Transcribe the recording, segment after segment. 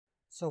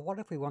So what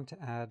if we want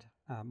to add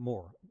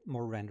more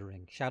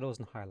rendering, shadows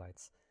and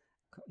highlights?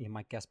 You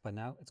might guess by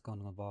now it's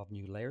going to involve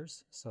new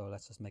layers. So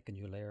let's just make a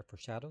new layer for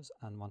shadows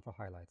and one for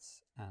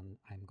highlights. And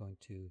I'm going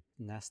to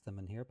nest them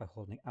in here by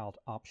holding Alt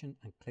Option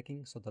and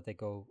clicking so that they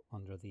go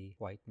under the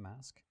white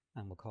mask.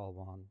 And we'll call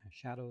one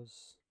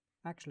shadows.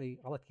 Actually,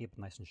 I'll keep it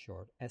nice and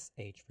short.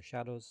 SH for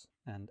shadows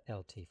and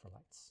LT for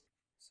lights.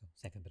 So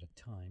save a bit of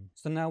time.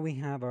 So now we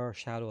have our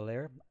shadow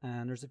layer,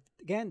 and there's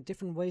again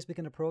different ways we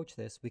can approach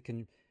this.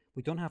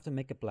 We don't have to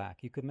make it black.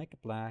 You could make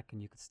it black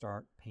and you could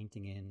start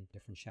painting in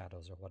different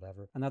shadows or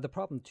whatever. And now the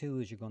problem too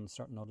is you're going to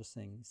start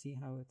noticing, see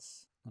how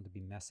it's going to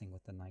be messing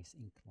with the nice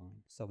ink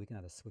line. So we can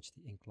either switch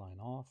the ink line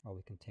off or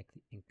we can take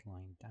the ink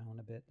line down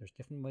a bit. There's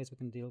different ways we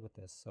can deal with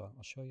this. So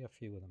I'll show you a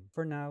few of them.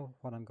 For now,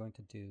 what I'm going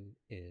to do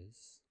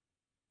is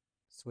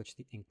switch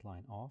the ink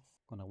line off.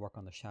 I'm going to work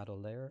on the shadow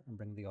layer and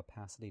bring the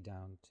opacity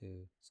down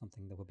to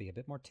something that would be a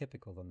bit more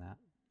typical than that,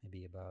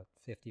 maybe about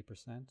 50%.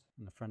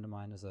 And a friend of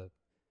mine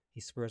he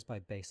swears by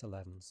base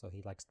 11, so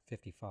he likes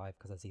 55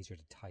 because it's easier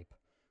to type.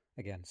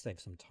 Again, save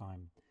some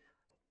time.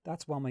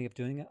 That's one way of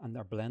doing it, and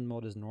our blend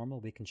mode is normal.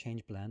 We can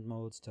change blend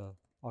modes to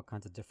all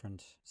kinds of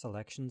different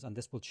selections, and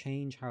this will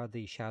change how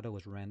the shadow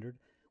is rendered.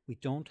 We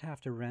don't have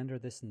to render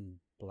this in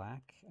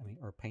black,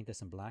 or paint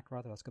this in black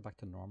rather. Let's go back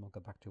to normal, go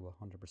back to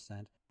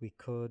 100%. We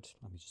could,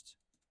 let me just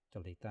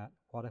delete that.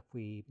 What if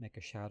we make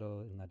a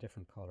shadow in a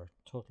different color,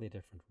 totally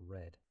different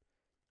red?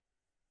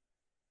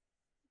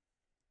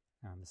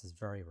 And this is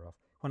very rough.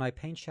 When I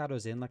paint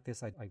shadows in like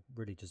this, I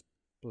really just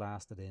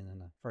blast it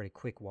in a very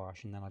quick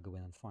wash, and then I'll go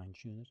in and fine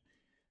tune it.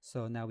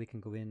 So now we can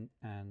go in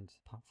and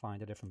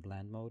find a different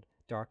blend mode.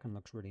 Darken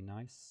looks really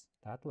nice.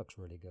 That looks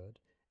really good.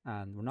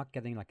 And we're not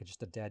getting like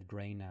just a dead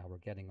gray now. We're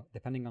getting,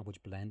 depending on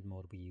which blend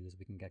mode we use,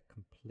 we can get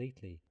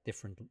completely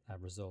different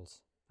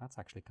results. That's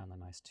actually kind of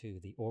nice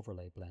too. The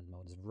overlay blend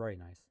mode is very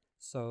nice.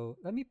 So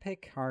let me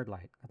pick hard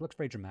light. It looks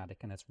very dramatic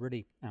and it's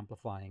really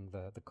amplifying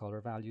the color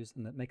values,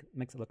 and it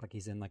makes it look like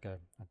he's in like a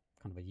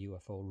kind of a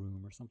UFO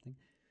room or something.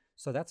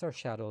 So that's our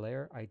shadow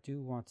layer. I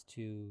do want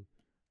to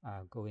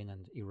go in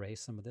and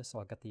erase some of this. So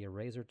I'll get the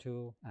eraser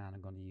tool and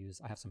I'm going to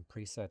use, I have some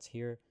presets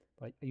here,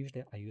 but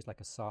usually I use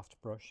like a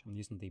soft brush. I'm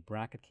using the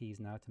bracket keys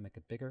now to make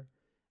it bigger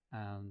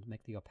and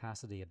make the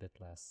opacity a bit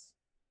less.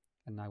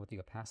 And now with the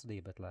opacity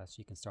a bit less,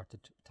 you can start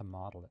to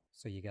model it.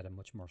 So you get a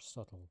much more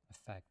subtle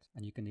effect.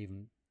 And you can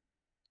even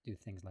do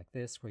things like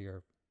this where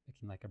you're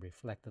making like a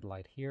reflected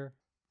light here.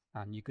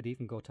 And you could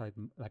even go to,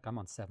 like I'm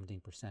on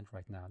 17%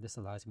 right now. This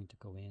allows me to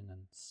go in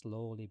and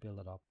slowly build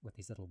it up with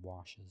these little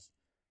washes.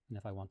 And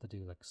if I want to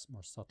do like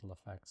more subtle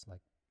effects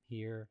like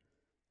here,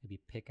 maybe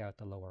pick out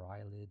the lower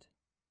eyelid,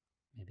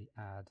 maybe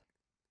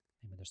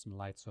there's some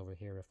lights over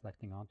here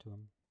reflecting onto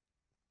them.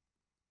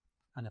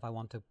 And if I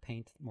want to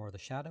paint more of the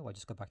shadow, I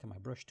just go back to my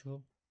brush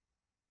tool.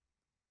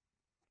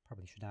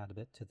 Probably should add a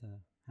bit to the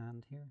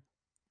hand here.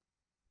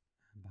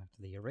 And back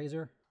to the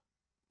eraser.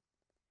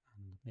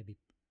 And maybe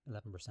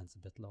 11% is a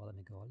bit low. Let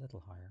me go a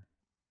little higher.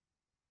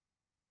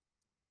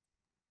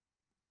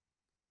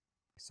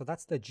 So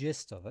that's the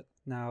gist of it.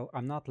 Now,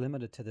 I'm not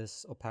limited to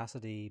this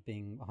opacity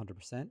being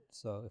 100%.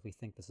 So if we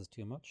think this is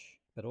too much,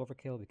 a bit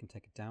overkill, we can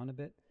take it down a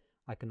bit.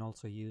 I can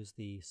also use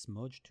the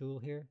smudge tool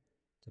here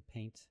to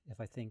paint if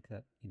I think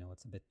that,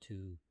 it's a bit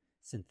too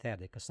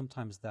synthetic, because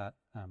sometimes that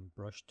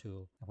brush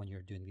tool, when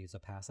you're doing these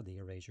opacity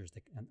erasures,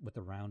 and with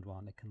the round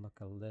one, it can look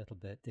a little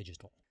bit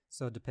digital.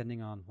 So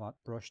depending on what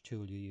brush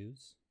tool you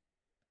use,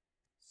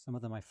 some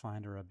of them I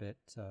find are a bit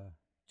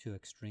too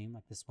extreme.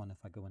 Like this one, if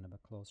I go in a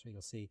bit closer,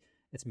 you'll see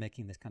it's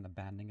making this kind of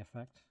banding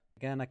effect.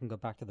 Again, I can go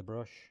back to the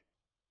brush,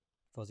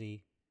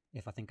 fuzzy,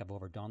 if I think I've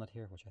overdone it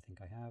here, which I think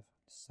I have,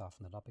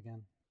 soften it up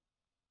again.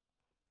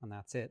 And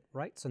that's it,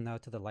 right? So now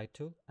to the light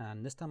tool,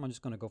 and this time I'm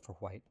just going to go for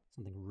white,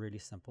 something really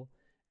simple.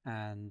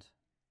 And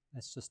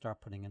let's just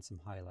start putting in some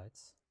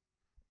highlights.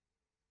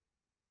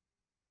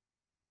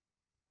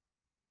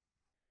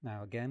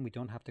 Now again, we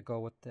don't have to go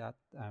with that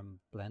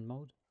blend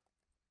mode.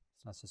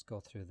 So let's just go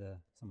through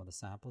some of the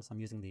samples. I'm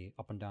using the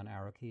up and down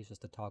arrow keys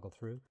just to toggle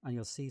through. And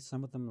you'll see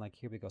some of them, like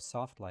here we go,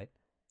 soft light.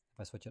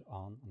 If I switch it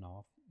on and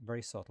off,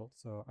 very subtle.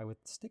 So I would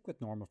stick with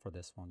normal for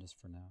this one just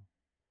for now.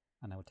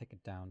 And I would take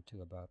it down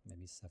to about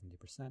maybe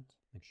 70%.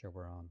 Make sure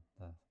we're on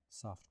the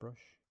soft brush.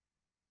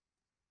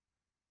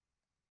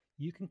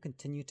 You can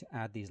continue to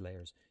add these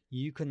layers.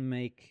 You can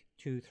make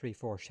 2, 3,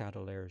 4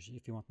 shadow layers.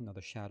 If you want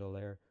another shadow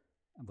layer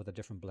with a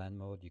different blend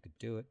mode, you could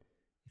do it.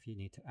 If you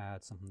need to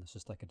add something that's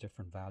just like a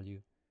different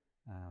value,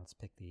 let's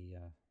pick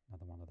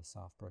another one of the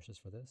soft brushes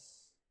for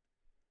this.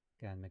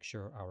 Again, make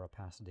sure our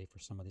opacity for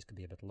some of these could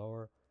be a bit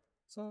lower.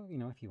 So,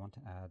 if you want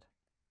to add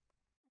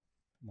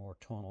more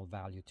tonal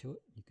value to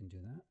it, you can do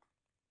that.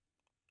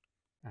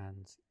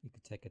 And you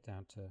could take it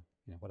down to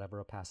whatever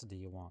opacity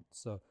you want.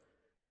 So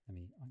let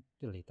me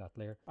delete that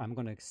layer. I'm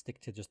going to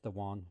stick to just the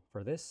one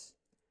for this,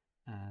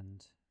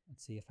 and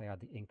let's see if I add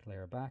the ink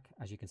layer back.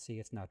 As you can see,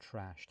 it's now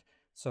trashed.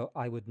 So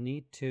I would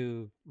need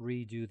to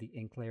redo the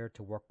ink layer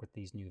to work with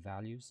these new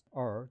values,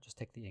 or just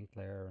take the ink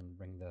layer and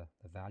bring the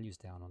values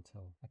down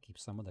until I keep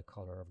some of the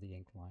color of the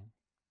ink line.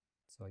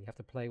 So you have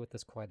to play with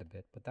this quite a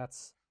bit, but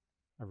that's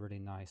a really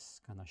nice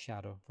kind of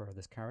shadow for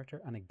this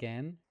character. And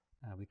again,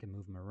 we can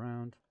move him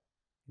around.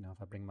 You know,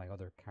 if I bring my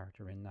other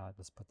character in now,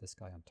 let's put this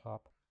guy on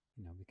top.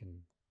 You know, we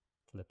can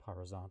flip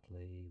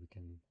horizontally. We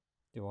can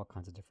do all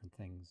kinds of different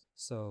things.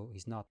 So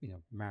he's not, you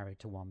know, married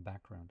to one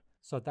background.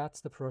 So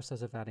that's the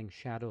process of adding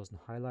shadows and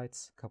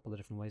highlights. A couple of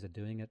different ways of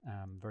doing it.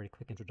 Very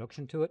quick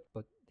introduction to it,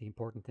 but the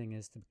important thing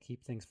is to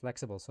keep things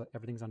flexible. So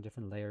everything's on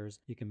different layers.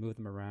 You can move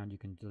them around. You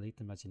can delete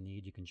them as you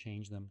need. You can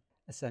change them.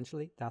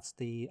 Essentially, that's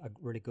a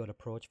really good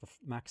approach for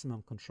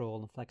maximum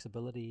control and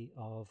flexibility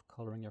of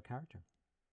coloring your character.